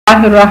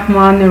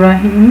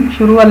बिस्मिल्लाहिर्रहमानिर्रहीम।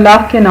 शुरू अल्लाह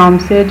के नाम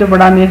से जो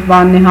बड़ा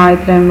मेहरबान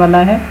निहायत रहम वाला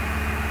है।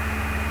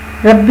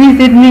 रब्बी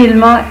ज़िदनी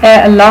इल्मा, ए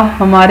अल्लाह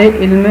हमारे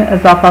इल्म में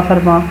इजाफ़ा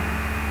फरमा।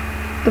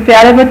 तो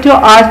प्यारे बच्चों,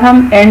 आज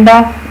हम एंड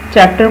ऑफ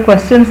चैप्टर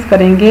क्वेश्चंस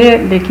करेंगे,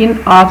 लेकिन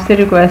आपसे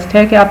रिक्वेस्ट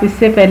है कि आप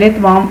इससे पहले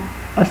तमाम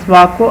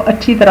असबाक को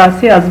अच्छी तरह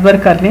से अज़बर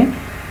कर लें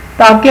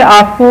ताकि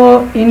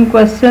आपको इन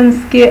क्वेश्चंस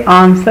के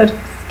आंसर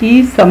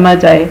की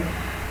समझ आए।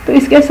 तो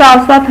इसके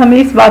साथ साथ हमें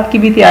इस बात की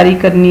भी तैयारी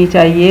करनी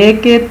चाहिए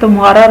कि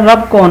तुम्हारा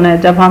रब कौन है।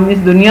 जब हम इस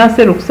दुनिया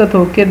से रुखसत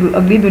होकर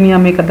अगली दुनिया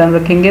में कदम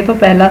रखेंगे तो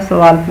पहला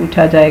सवाल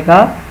पूछा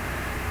जाएगा।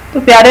 तो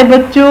प्यारे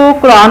बच्चों,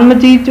 कुरान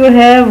मजीद जो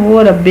है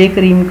वो रब्बे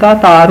करीम का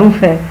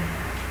तारुफ है।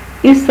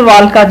 इस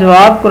सवाल का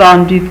जवाब कुरान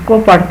मजीद को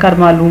पढ़कर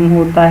मालूम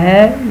होता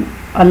है।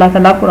 अल्लाह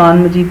ताला कुरान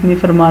मजीद में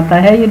फरमाता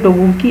है, ये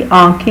लोगों की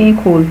आंखें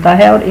खोलता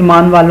है और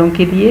ईमान वालों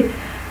के लिए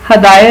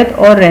हदायत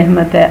और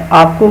रहमत है।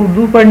 आपको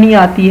उर्दू पढ़नी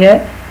आती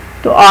है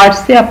तो आज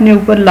से अपने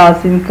ऊपर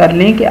लाजिम कर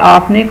लें कि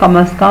आपने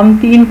कम से कम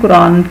 3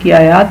 कुरान की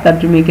आयत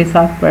तर्जुमे के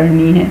साथ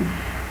पढ़नी है।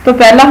 तो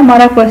पहला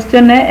हमारा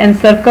क्वेश्चन है,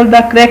 encircle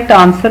the correct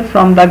answer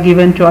from the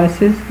given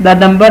choices. The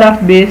number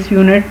of base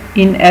unit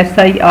in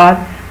SI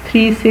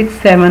 3, 6,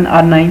 7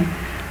 और 9।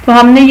 तो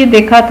हमने ये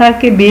देखा था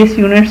कि बेस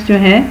यूनिट्स जो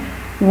हैं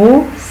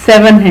वो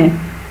 7 हैं।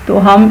 तो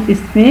हम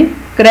इसमें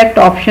करेक्ट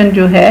ऑप्शन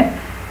जो है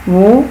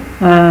वो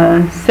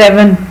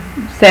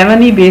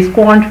 7 ही बेस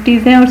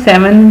क्वांटिटीज़ हैं और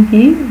 7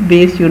 ही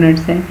बेस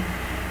यूनिट्स हैं।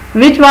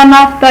 Which one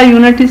of the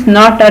unit is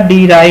not a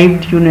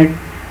derived unit?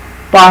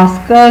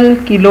 Pascal,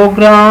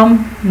 kilogram,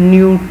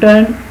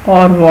 Newton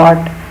और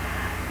वाट।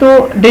 तो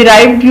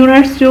डिराइव्ड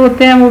यूनिट्स जो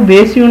होते हैं वो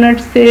बेस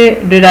यूनिट्स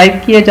से डिराइव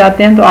किए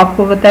जाते हैं। तो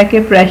आपको पता है कि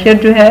प्रेशर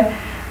जो है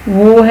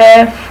वो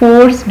है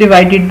फोर्स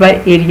डिवाइडेड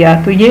बाय एरिया,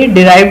 तो ये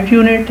डिराइव्ड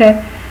यूनिट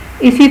है।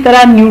 इसी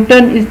तरह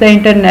Newton is the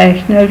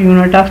international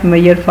unit of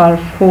major for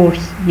force,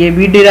 ये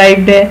भी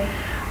डिराइव्ड है।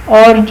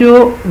 और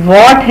जो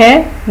वाट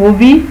है वो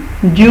भी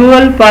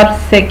जूल पर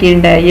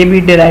सेकेंड है, ये भी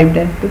डिराइव्ड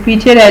है। तो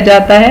पीछे रह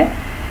जाता है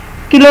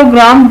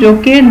किलोग्राम जो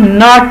कि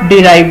नॉट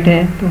डिराइव्ड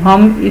है। तो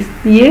हम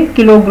इसलिए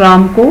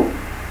किलोग्राम को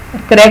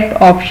करेक्ट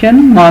ऑप्शन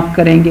मार्क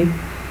करेंगे।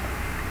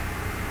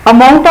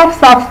 Amount of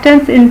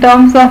substance in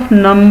terms of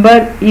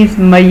number is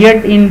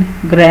measured in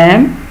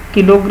gram,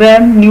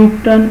 kilogram,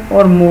 Newton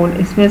और मोल।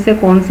 इसमें से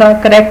कौन सा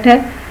करेक्ट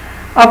है?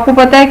 आपको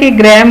पता है कि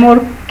ग्राम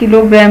और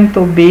किलोग्राम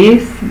तो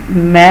बेस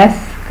मैस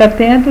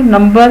करते हैं। तो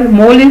number,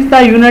 mole is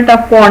the unit of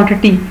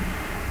quantity,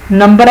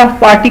 number of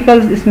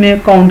particles इसमें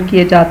काउंट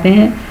किए जाते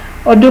हैं।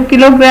 और जो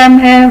किलोग्राम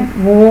है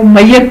वो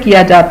मेजर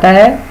किया जाता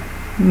है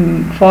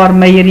फॉर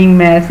मेजरिंग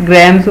मैस,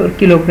 ग्राम्स और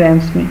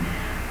किलोग्राम्स में।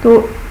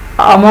 तो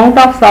amount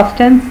of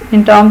substance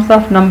in terms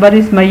of number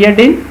is measured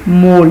in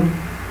mole.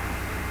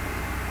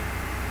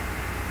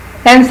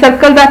 And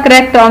circle the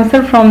correct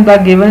answer from the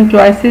given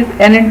choices.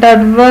 An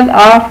interval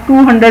of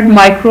 200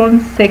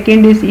 microns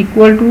second is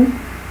equal to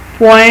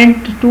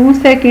 0.2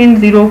 second,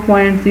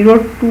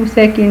 0.02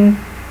 second,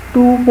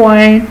 2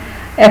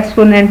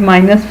 exponent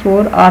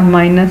 -4 और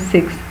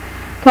 -6।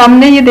 तो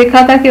हमने ये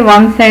देखा था कि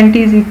 1 senti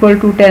is equal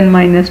to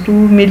 10-2,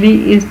 milli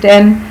is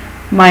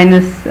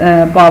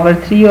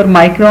 10⁻³ और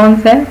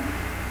microns है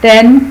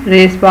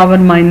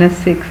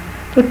 10⁻⁻6।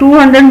 तो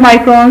 200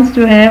 माइक्रॉन्स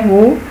जो हैं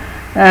वो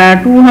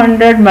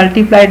 200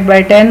 मल्टीप्लाइड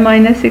बाई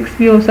 10⁻6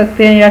 भी हो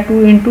सकते हैं या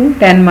 2 ×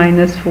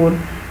 10⁻4।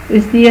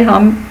 इसलिए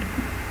हम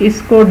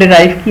इसको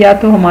डिराइव किया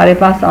तो हमारे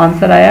पास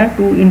आंसर आया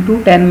 2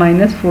 ×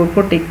 10⁻4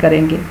 को टिक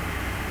करेंगे।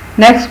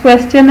 नेक्स्ट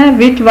क्वेश्चन है,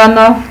 which one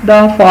of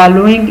the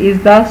following is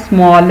the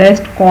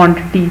smallest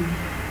quantity?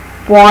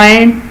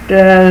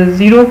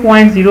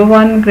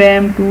 0.01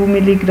 gram, 2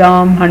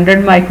 milligram,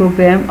 100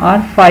 microgram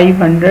और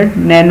 500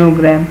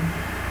 नैनोग्राम।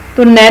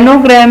 तो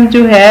नैनोग्राम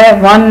जो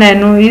है 1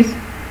 नैनो इज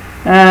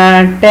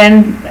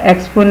 10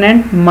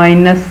 एक्सपोनेंट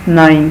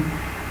 -9।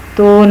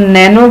 तो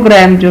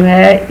नैनोग्राम जो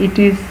है it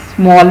is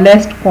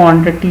smallest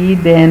quantity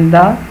then the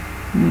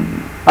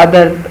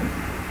other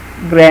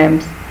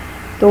grams.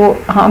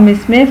 तो हम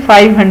इसमें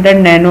 500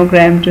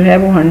 नैनोग्राम जो है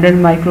वो 100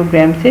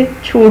 माइक्रोग्राम से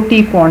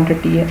छोटी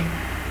क्वांटिटी है।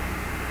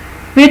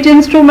 Which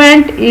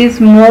instrument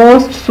is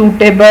most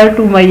suitable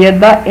to measure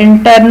the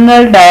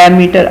internal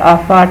diameter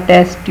of a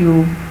test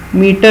tube?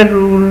 Metre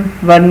rule,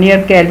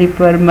 vernier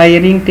caliper,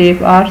 measuring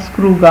tape और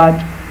स्क्रू गाज।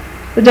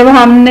 तो जब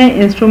हमने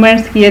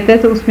इंस्ट्रूमेंट्स किए थे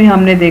तो उसमें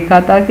हमने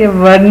देखा था कि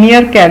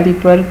vernier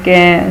caliper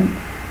can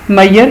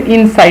measure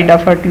inside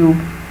of a tube.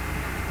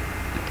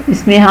 तो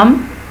इसमें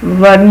हम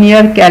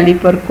वर्नियर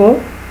कैलिपर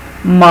को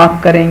मार्क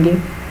करेंगे।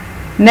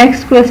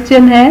 नेक्स्ट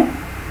क्वेश्चन है,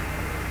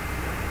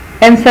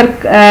 answer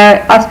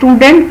a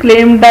student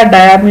claim the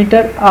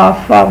diameter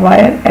of a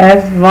wire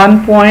as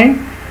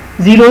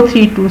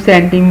 1.032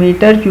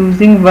 centimetre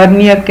using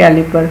vernier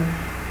caliper.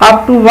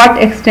 Up to what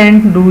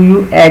extent do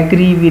you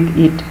agree with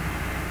it?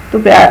 तो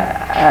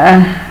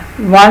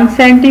 1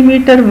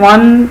 centimetre,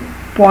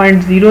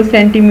 1.0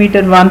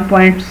 centimetre,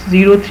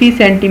 1.03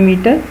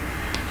 centimetre.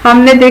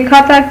 हमने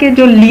देखा था कि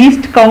जो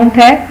least count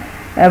है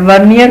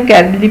vernier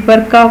caliper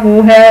का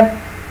वो है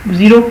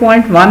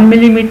 0.1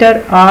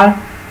 मिलीमीटर और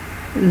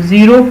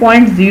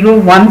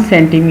 0.01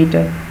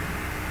 सेंटीमीटर।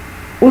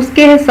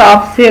 उसके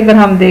हिसाब से अगर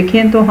हम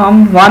देखें तो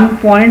हम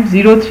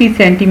 1.03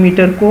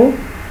 सेंटीमीटर को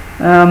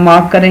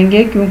मार्क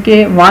करेंगे,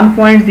 क्योंकि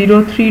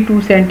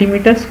 1.032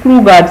 सेंटीमीटर स्क्रू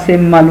गाज से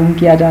मालूम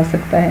किया जा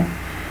सकता है।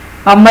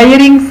 A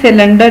measuring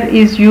cylinder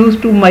is used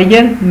to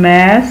measure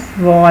mass,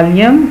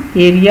 volume,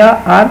 area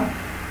or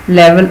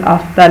level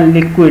of the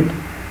liquid।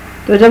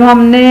 तो जब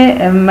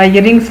हमने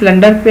मेजरिंग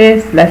सिलेंडर पे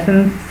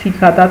लेसन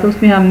सीखा था तो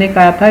उसमें हमने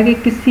कहा था कि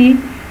किसी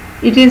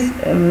it is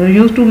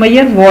use to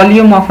major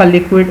volume of a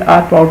liquid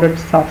और पाउडर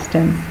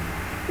सब्सटेंस,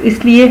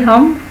 इसलिए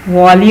हम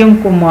वॉल्यूम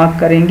को मार्क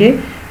करेंगे,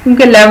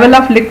 क्योंकि लेवल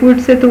ऑफ लिक्विड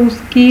से तो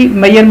उसकी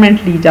मेजरमेंट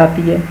ली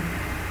जाती है।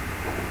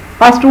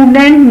 A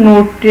student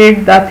noted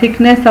the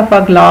thickness of a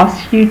glass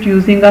sheet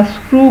using a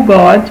screw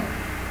gauge.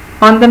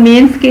 On the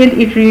main scale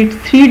it reads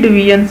 3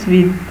 divisions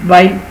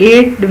while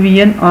 8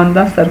 division on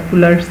the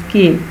circular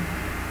scale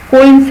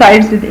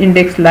coincides with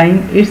index line.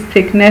 Its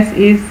thickness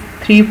is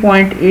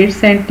 3.8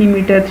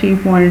 centimeter,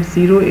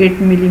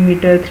 3.08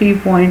 millimeter,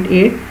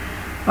 3.8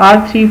 और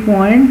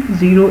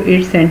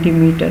 3.08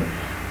 centimetre.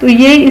 तो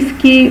ये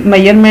इसकी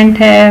measurement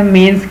है।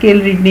 Main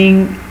scale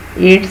reading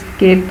 8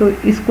 scale, तो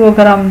इसको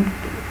अगर हम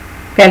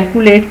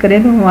calculate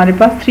करें तो हमारे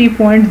पास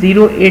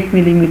 3.08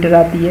 मिलीमीटर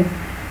आती है।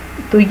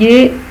 तो ये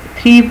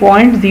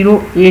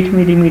 3.08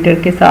 मिलीमीटर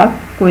के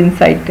साथ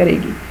कोइंसाइड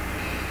करेगी।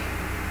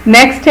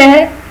 नेक्स्ट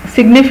है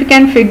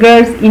significant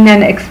figures in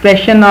an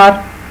expression are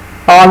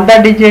all the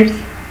digits,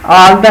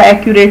 all the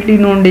accurately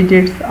known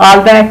digits,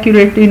 all the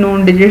accurately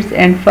known digits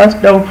and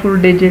first doubtful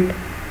digit,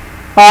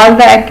 all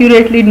the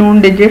accurately known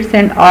digits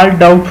and all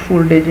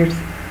doubtful digits।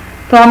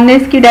 तो हमने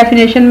इसकी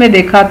definition में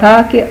देखा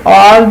था कि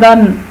all the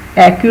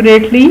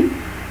accurately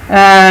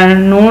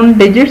known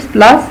digits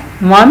plus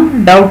one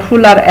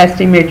doubtful or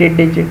estimated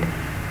digit।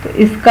 तो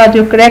इसका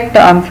जो करेक्ट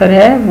आंसर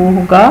है वो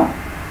होगा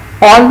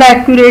all the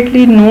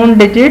accurately known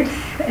digits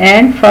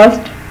and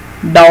first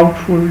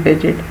doubtful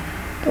digit।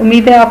 तो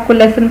उम्मीद है आपको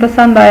लेसन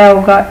पसंद आया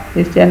होगा।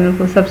 इस चैनल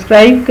को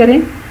सब्सक्राइब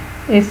करें,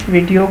 इस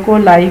वीडियो को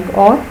लाइक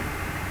और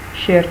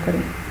शेयर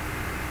करें।